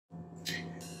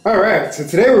Alright, so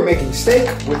today we're making steak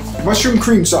with mushroom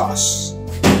cream sauce.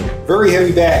 Very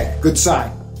heavy bag, good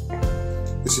sign.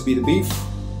 This would be the beef.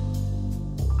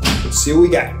 Let's see what we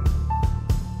got.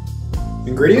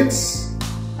 Ingredients.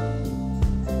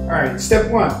 Alright,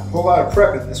 step one, a whole lot of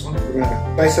prep in this one. We're going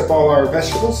to dice up all our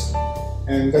vegetables.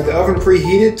 And we've got the oven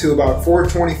preheated to about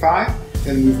 425.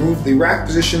 And we've moved the rack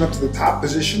position up to the top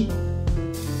position.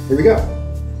 Here we go.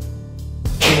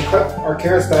 We're going to cut our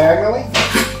carrots diagonally.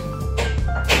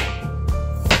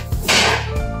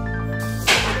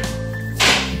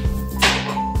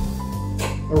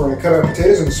 And we're going to cut our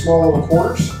potatoes into small little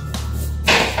quarters.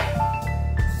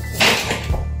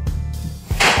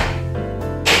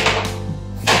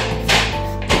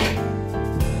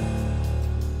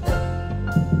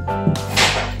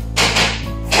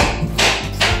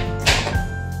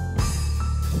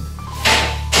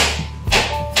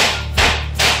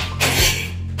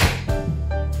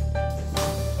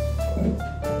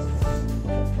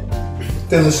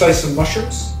 Then let's slice some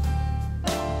mushrooms.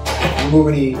 Remove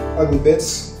any ugly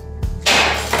bits.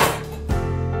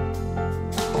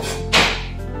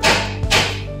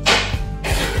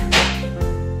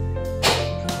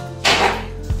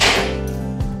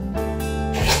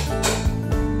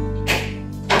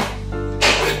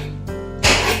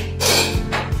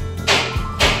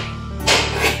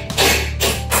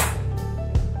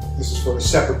 This is for a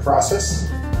separate process.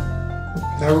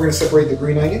 Now we're going to separate the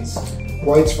green onions,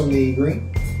 whites from the green.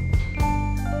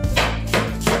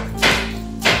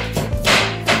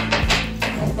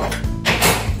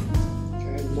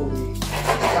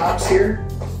 Here,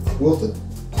 wilted.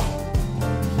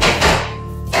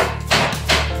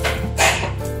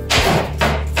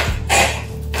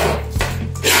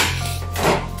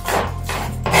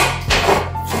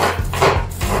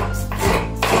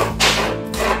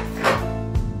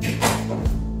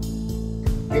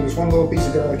 Give us one little piece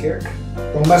of garlic here.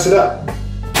 Don't mess it up.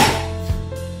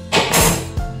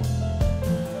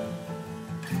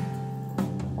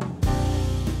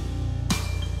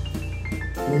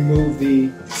 Remove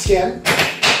the skin.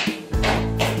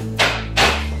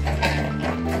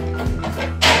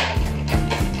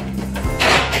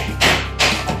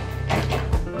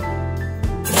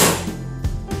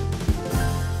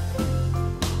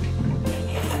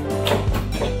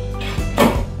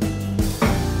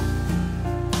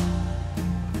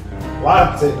 A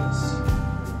lot of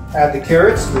potatoes. Add the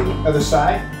carrots to the other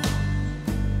side.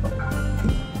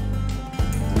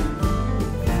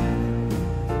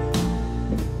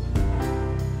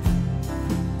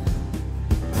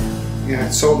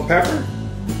 Add salt and pepper.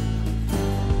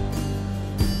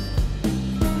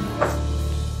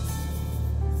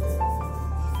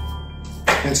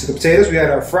 And to the potatoes, we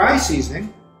add our fry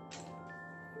seasoning.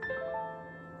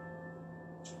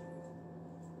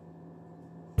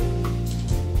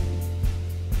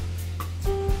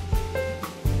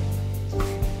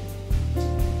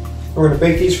 We're going to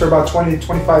bake these for about 20 to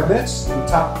 25 minutes in the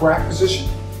top rack position.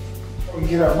 We can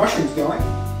get our mushrooms going.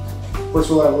 First,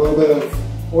 we'll add a little bit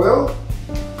of oil,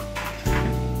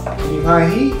 medium high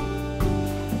heat.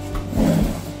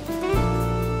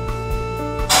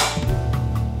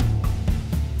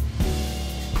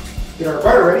 Get our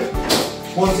butter ready.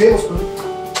 1 tablespoon.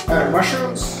 Add our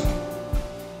mushrooms.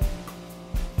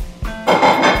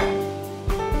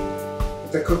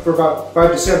 Let that cook for about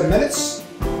 5 to 7 minutes.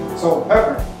 Salt and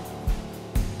pepper.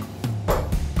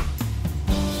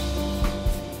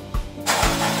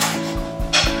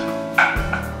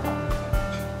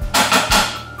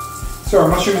 So our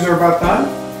mushrooms are about done.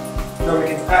 Now we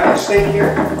can add our steak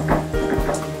here.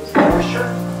 Moisture.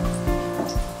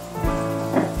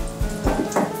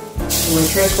 We're going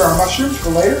to transfer our mushrooms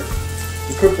for later.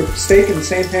 We cook the steak in the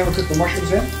same pan we cook the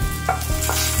mushrooms in.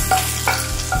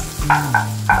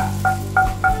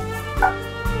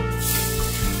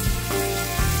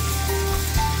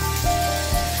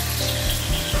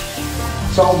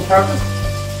 Salt and pepper.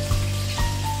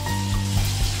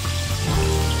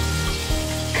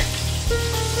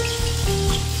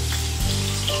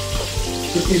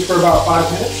 Cook these for about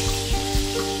 5 minutes.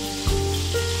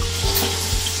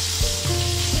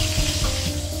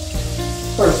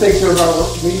 So our steaks are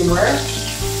about medium rare.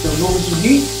 So removing some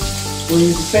heat. We'll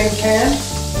use the same pan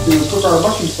to cook our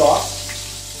mushroom sauce.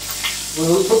 When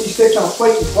we put these steaks on a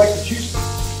plate, we collect the juices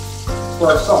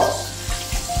for our sauce.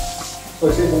 So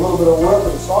I save a little bit of oil for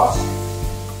the sauce.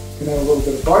 You can add a little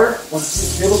bit of butter, 1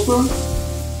 tablespoon.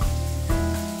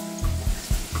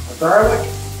 Our garlic.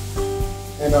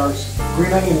 And our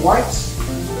green onion whites.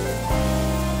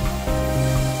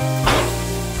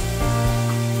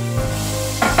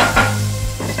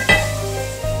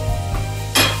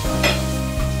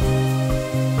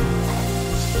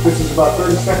 This is about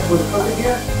 30 seconds worth of cooking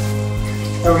here.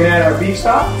 Then we're going to add our beef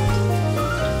stock.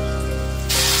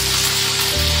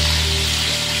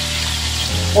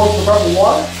 Pour some bubbling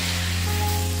water.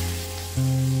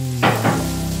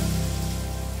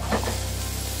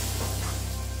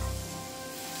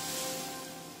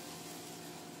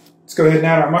 Let's go ahead and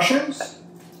add our mushrooms.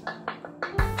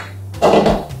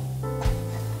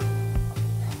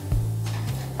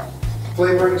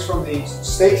 Flavorings from the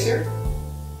steaks here.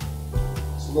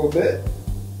 Just a little bit.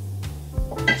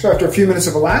 So after a few minutes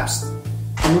have elapsed,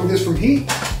 remove this from heat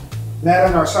and add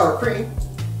in our sour cream.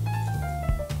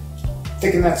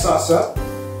 Thicken that sauce up.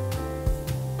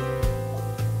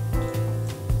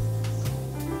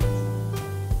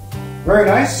 Very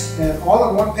nice, and all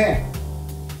in one pan.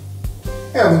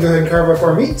 And we'll go ahead and carve up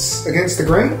our meats against the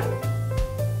grain.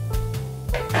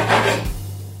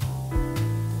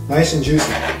 Nice and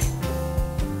juicy.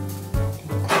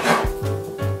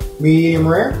 Medium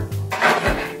rare.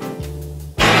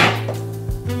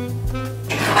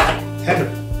 Tender.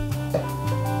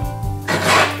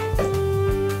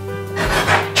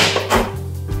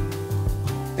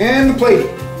 And the plating.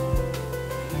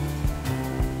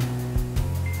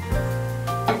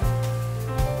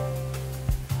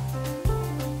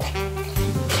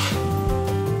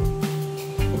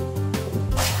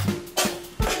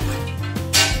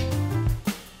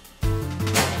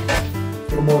 A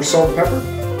little more salt and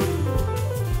pepper.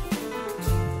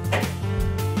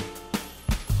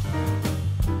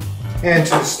 And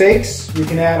to the steaks, we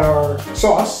can add our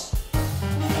sauce.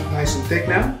 Nice and thick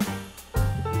now.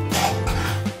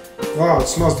 Wow, it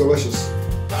smells delicious.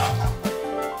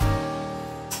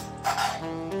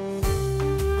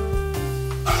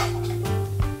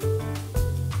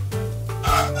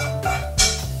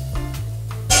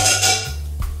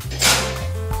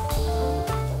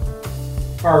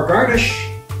 Our garnish,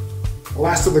 the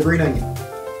last of the green onion.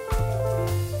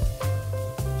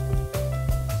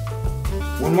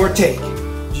 One more take.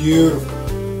 Beautiful.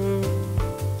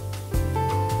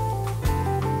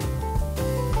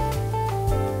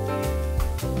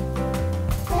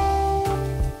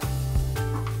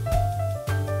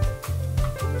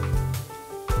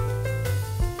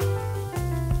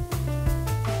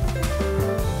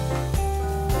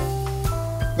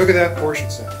 Look at that portion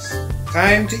size.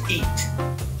 Time to eat.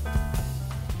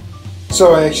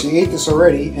 So I actually ate this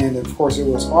already, and of course it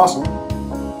was awesome.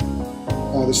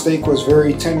 The steak was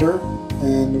very tender,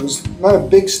 and it was not a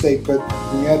big steak, but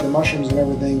when you add the mushrooms and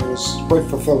everything, it was quite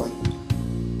fulfilling.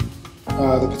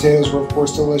 The potatoes were of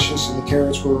course delicious, and the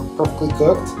carrots were perfectly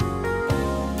cooked.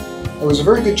 It was a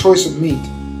very good choice of meat,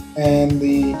 and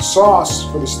the sauce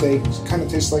for the steak kind of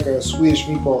tastes like a Swedish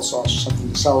meatball sauce or something.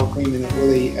 The sour cream in it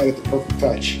really added the perfect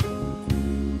touch.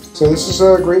 So this is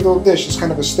a great little dish. It's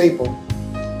kind of a staple.